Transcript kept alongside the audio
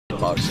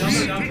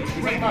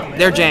hitboxes.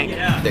 They're jank.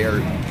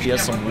 He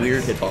has some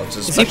weird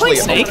hitboxes. Is he playing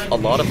Snake? A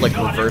lot of like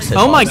reverse hitboxes.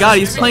 Oh my god,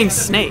 he's playing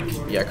Snake.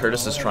 Yeah,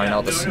 Curtis is trying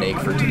out the Snake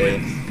for today.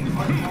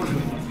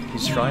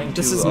 He's trying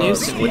to This is new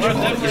switch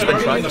off. He's been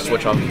trying to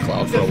switch off to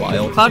Cloud for a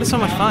while. Cloud is so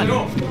much fun.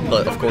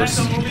 But of course,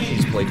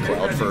 he's played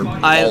Cloud for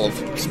all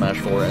of Smash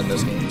 4 and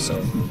this game,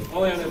 so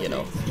you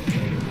know.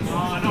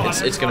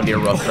 It's gonna be a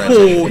rough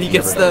transition. Oh, he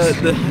gets the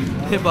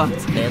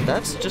hitbox. And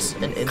that's just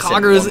an instant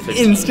Kagura is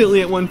 115.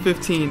 instantly at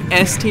 115.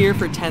 S tier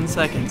for 10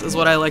 seconds is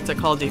what I like to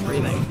call deep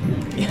breathing.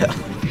 Yeah.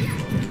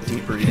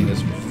 Deep breathing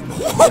is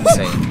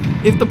insane.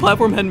 If the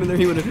platform hadn't been there,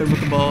 he would have hit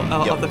with the ball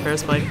off the fair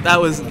spike. That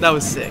was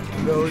sick.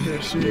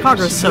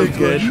 Kagura's so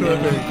good.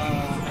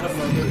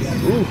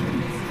 Ooh.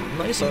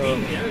 Nice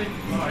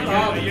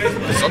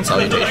sun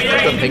salutation.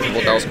 I couldn't think of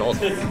what that was called.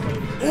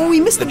 Oh,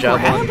 he missed the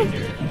grab?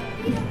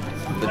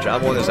 The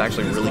javelin is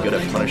actually really good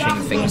at punishing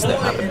things that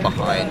happen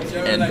behind,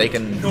 and they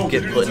can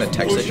get put in a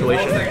tech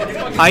situation.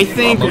 I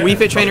think Wii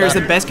Fit Trainer is the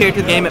best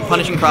character in the game at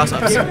punishing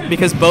cross-ups,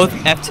 because both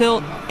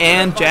F-tilt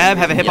and jab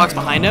have a hitbox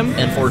behind him,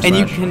 and forward smash.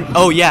 You can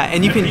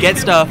and you can get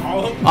stuff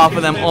off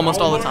of them almost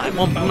all the time.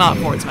 Well, not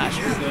forward smash.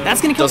 That's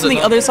gonna come from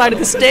the other side of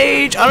the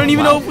stage. I don't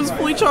even know if it was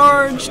fully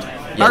charged.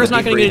 Kagura's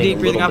not gonna get a deep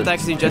breathing off that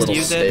because he just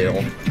used it.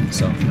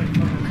 So.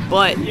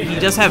 But he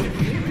does have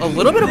a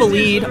little bit of a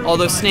lead,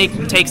 although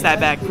Snake takes that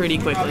back pretty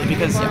quickly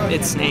because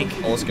it's Snake.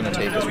 All it's going to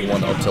take is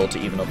one up tilt to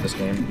even up this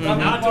game.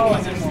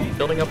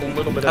 Building up a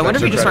little bit of I wonder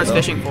if he just starts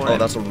credit, fishing for it. it. Oh,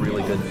 that's a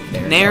really good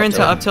Nair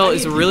into up tilt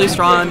is really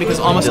strong because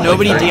almost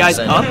nobody DIs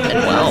up.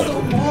 And wow.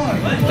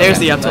 There's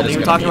the up tilt that you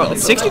were talking about. But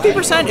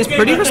 63% is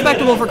pretty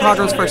respectable for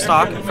Kagura's first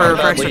stock for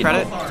extra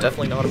credit.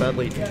 Definitely not a bad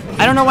lead.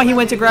 I don't know why he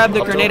went to grab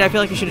the grenade. I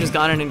feel like he should have just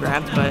gone in and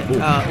grabbed, but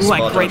ooh,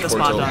 I grate the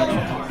spot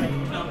dodge.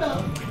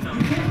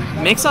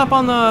 Mix up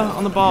on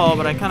the ball,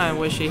 but I kind of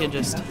wish he had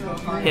just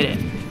hit it.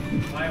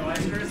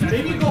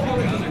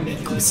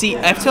 See,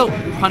 F tilt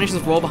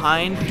punishes roll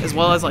behind as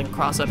well as like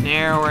cross up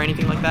nair or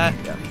anything like that.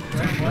 Yeah.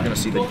 We're gonna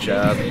see the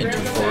jab into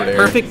forward air.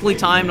 Perfectly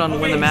timed on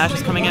when the mash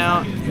is coming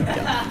out.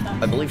 Yeah.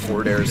 I believe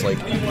forward air is like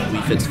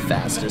Wii Fit's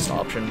fastest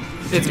option.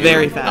 It's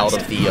very fast.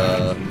 Out of the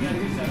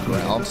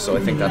ground, so I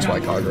think that's why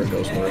Kagura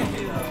goes for it.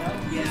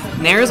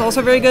 Nair is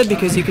also very good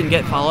because you can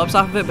get follow-ups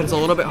off of it, but it's a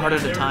little bit harder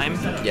to time.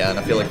 Yeah, and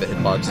I feel like the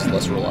hitbox is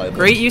less reliable.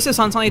 Great use of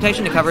Sun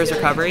Salutation to cover his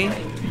recovery.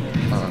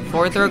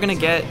 Forward throw gonna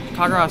get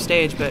Kagura off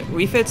stage, but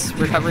Wii Fit's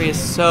recovery is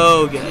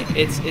so good.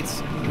 It's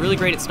really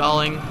great at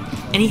stalling,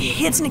 and he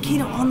hits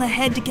Nikita on the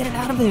head to get it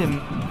out of him.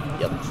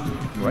 Yep.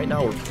 Right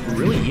now we're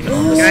really even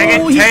on this.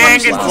 Oh, he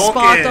punishes the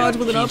spot dodge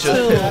with an up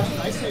tilt.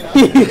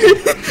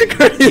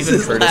 Curtis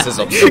is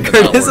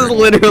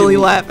literally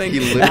laughing. He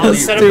literally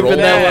stupid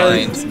that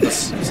was.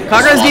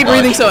 Kagura's deep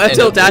breathing, so F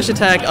tilt, dash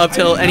attack, up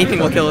tilt, anything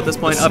will kill at this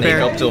point. Up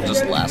air. Up tilt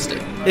just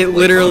lasted. It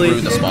literally.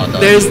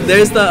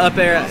 There's the up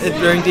air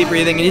during deep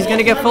breathing, and he's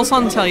gonna get full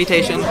sun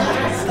salutation.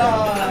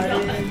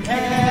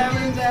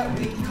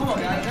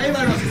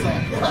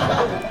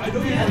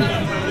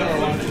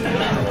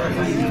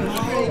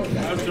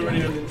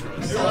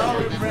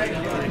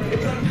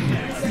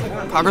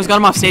 Kagura's got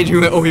him off stage. He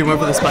went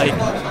for the spike.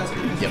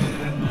 Yep.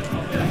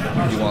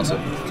 He wants it.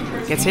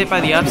 Gets hit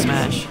by the up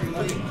smash.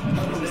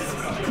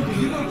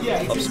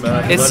 Up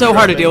smash. It's so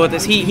hard to deal with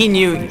this. He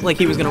knew like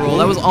he was gonna roll.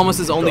 That was almost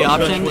his only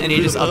option, and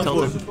he just up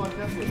tilted him.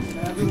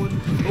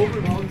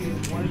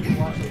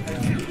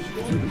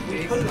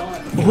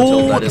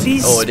 Oh,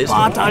 these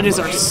spot dodges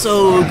are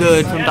so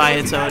good from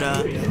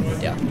Dietsoda.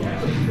 Yeah.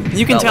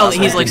 You can tell that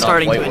he's like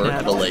starting to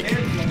adapt.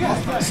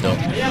 Still,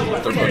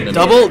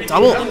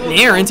 double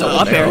nair into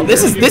up air.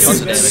 This is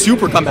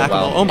super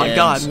comebackable. Oh my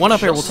god, one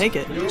up air will take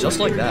it. Just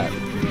like that.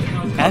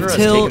 F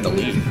tilt,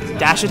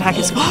 dash attack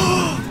is.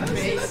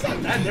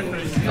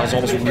 That was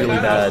almost really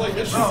bad.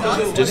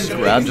 Did his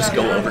grab just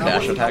go over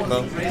dash attack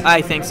though?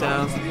 I think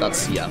so.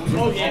 That's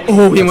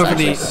Oh, he went for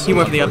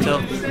the up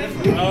tilt.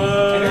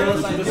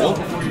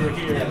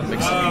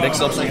 Mix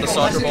ups with the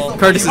soccer ball.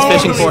 Curtis is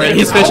fishing for it.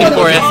 He's fishing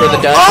for it. For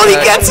the dash oh, he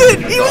gets it!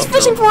 He was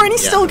fishing for it and he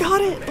still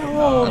got it.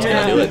 Oh, that's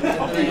gonna do it.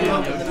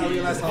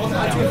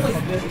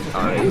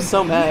 I'm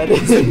so mad.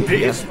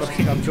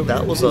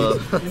 That was a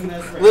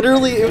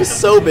literally, it was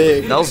so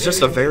big. That was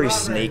just a very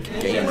Snake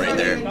game right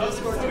there.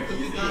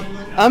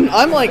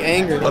 I'm like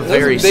angry. A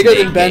very bigger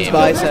than Ben's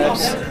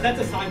biceps.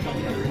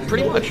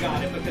 Pretty much.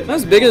 That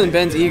was bigger than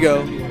Ben's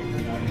ego.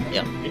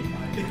 Yeah.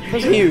 That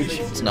was huge.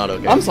 It's not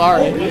okay. I'm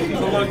sorry.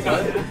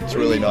 It's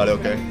really not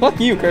okay. Fuck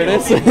you,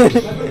 Curtis.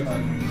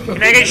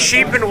 Can I get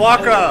sheep and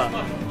Waka?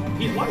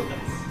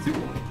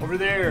 Over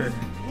there.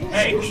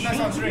 Hey.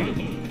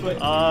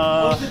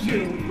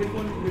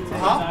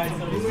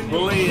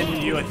 Willie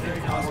and you, I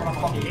think.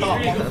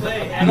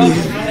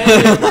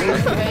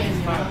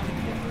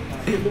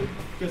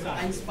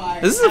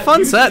 This is a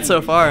fun set so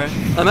far.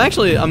 I'm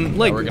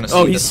like, we're gonna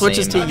oh, see he the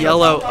switches to same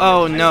yellow.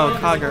 Oh no,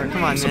 Kagura,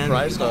 come on, I'm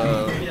man. surprised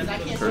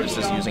Curtis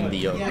is using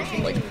the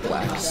like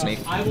black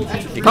snake.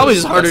 Probably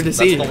just harder to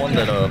see. That's the one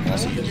that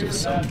Mossy uses.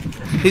 So.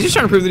 He's just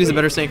trying to prove that he's a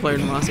better snake player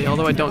than Mossy,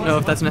 although I don't know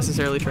if that's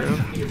necessarily true.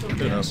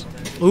 Who knows?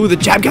 Ooh, the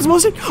jab gets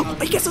Mossy. Oh,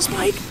 he gets a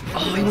spike.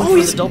 Oh,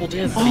 he's double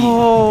dip.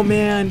 Oh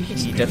man,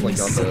 He definitely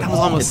got the, that was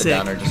almost hit the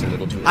sick. downer just a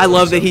little too early, I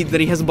love so.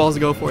 that he has the balls to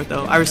go for it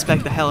though. I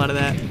respect the hell out of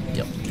that.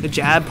 Yep. The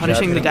jab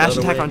punishing the hitting dash the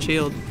other attack way. on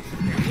shield.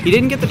 He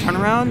didn't get the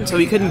turnaround, so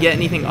he couldn't get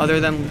anything other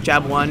than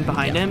jab 1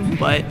 behind him,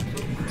 but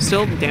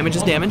still, damage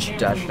is damage.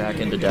 Dash back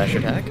into dash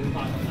attack.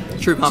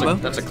 True combo.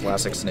 That's a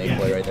classic snake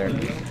play right there.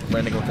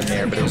 Landing with the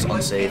nair, but it was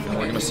unsafe, and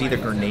we're gonna see the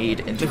grenade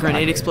into The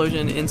grenade back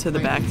explosion into the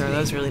back throw, that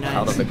was really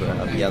out of nice. the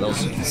grab. Yeah, that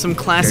was Some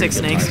classic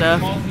very good snake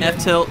timing. stuff.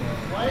 F tilt.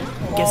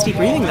 Gets deep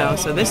breathing though,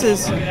 so this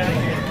is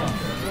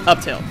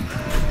up tilt.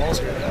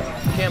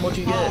 Cam, what'd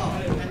you get?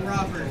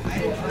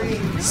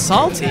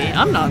 Salty?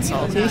 I'm not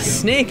salty.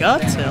 Snake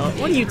up tilt.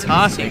 What are you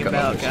talking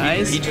about,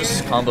 guys? He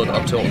just comboed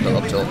up tilt with the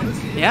up tilt.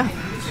 Yeah.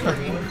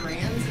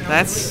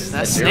 That's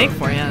Snake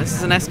for you. This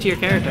is an S tier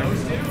character.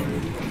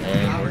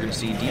 And we're gonna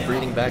see deep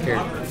breathing back air.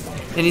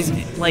 And he's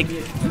like,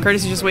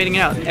 Curtis is just waiting it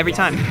out every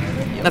time.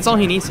 That's all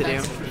he needs to do.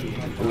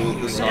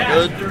 Ooh, this is not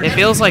good. It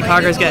feels like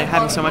Kagura's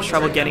having so much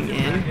trouble getting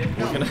in.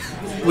 We're gonna.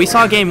 We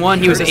saw game 1,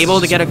 he was Curtis able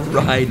to is get a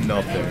riding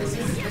up there.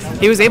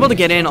 he was able to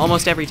get in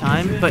almost every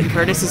time, but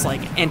Curtis is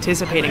like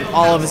anticipating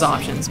all of his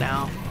options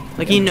now.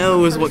 Like he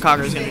knows what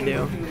Kagura's gonna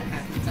do.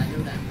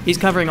 He's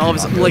covering all of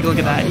his like look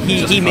at that.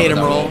 He made him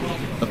roll.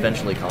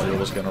 Eventually, Kagura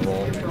was gonna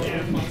roll.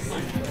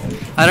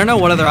 I don't know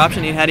what other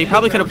option he had. He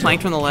probably could have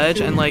planked from the ledge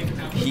and like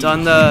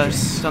done the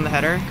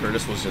header.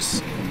 Curtis was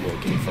just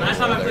looking for a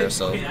roll there,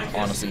 so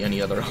honestly,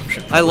 any other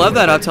option. I love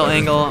that up tilt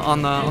angle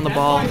on the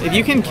ball. If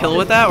you can kill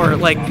with that or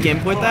like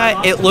gimp with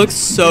that, it looks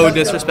so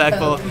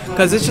disrespectful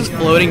because it's just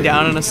floating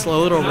down in a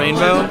slow little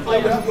rainbow.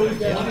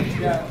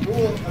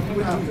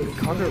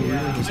 Kagura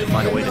really needs to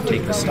find a way to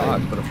take the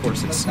stock, but of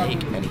course it's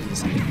Snake, and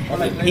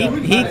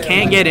He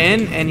can't get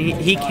in and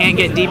he can't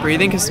get deep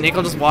breathing because Snake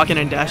will just walk in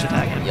and dash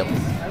attack him. Yep.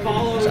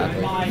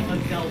 Exactly.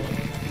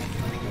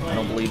 I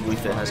don't believe Wii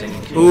Fit has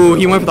any kill. Ooh,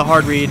 he went for the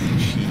hard read.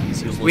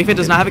 Jeez, he was Wii Fit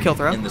does not have a kill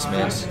throw in this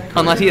miss.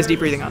 unless he has deep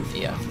breathing on.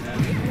 Yeah.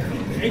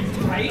 We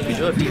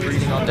do have deep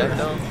breathing on deck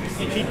though.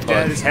 He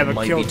does have a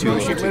might kill be too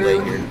throw.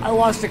 late here. I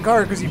lost a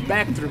guard because he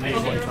back threw me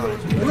one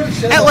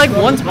time. At like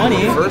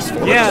 120. First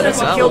force, Yeah,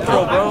 that's a kill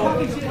throw,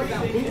 bro.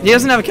 He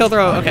doesn't have a kill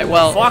throw. Okay,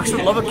 well, Fox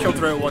would love a kill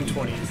throw at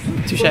 120.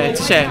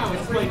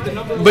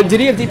 touche. But did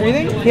he have deep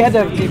breathing? He had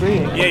to have deep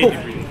breathing. Yeah, he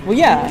did. Well,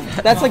 yeah,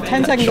 that's like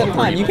 10 seconds at a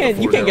time. You can't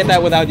get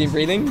that without deep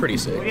breathing. Pretty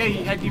sick. Yeah,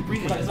 he had deep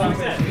breathing.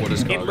 What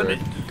is Kagura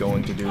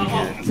going to do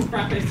here? The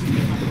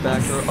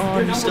back throw.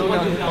 Oh, he still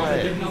got hit by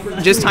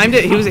it. Just timed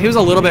it. He was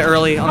a little bit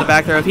early on the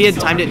back throw. If he had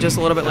timed it just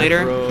a little bit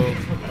later, Bro.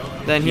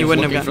 then he He's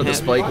wouldn't have looking gotten for the hit.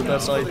 spike with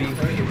that side B.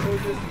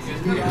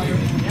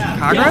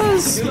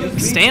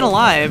 Kagura's staying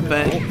alive,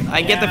 but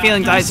I get the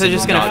feeling Dietsoda's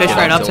just gonna fish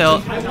for an up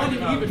tilt.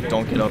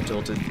 Don't get up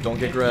tilted. Don't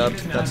get grabbed.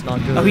 That's not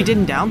good. Oh, he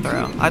didn't down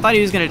throw. I thought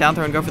he was gonna down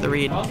throw and go for the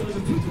read.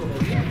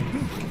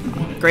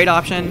 Great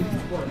option.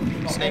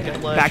 Snake in the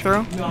ledge. Back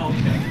throw.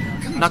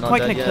 Not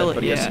quite gonna dead kill yet, it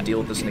but he has yet. to deal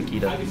with this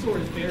Nikita.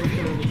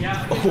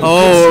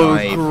 Oh,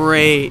 good snipe.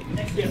 great.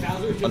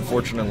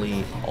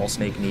 Unfortunately, all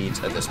Snake needs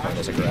at this point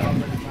is a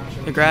grab.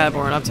 A grab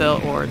or an up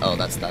tilt or. Oh,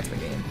 that's the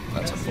game.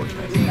 That's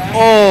unfortunate.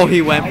 Oh,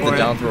 he went The for it.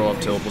 down throw up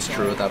tilt was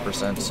true at that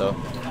percent, so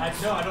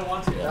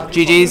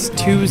GG's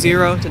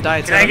 2-0 to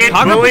Dietsoda. Can I get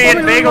Kagura Bully performing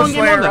and really well Bagel in game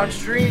one, Slayer though. on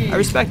stream? I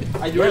respect it.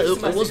 yeah,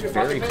 it was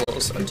very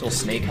close until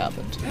Snake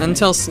happened.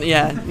 Until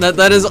yeah,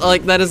 that is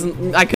I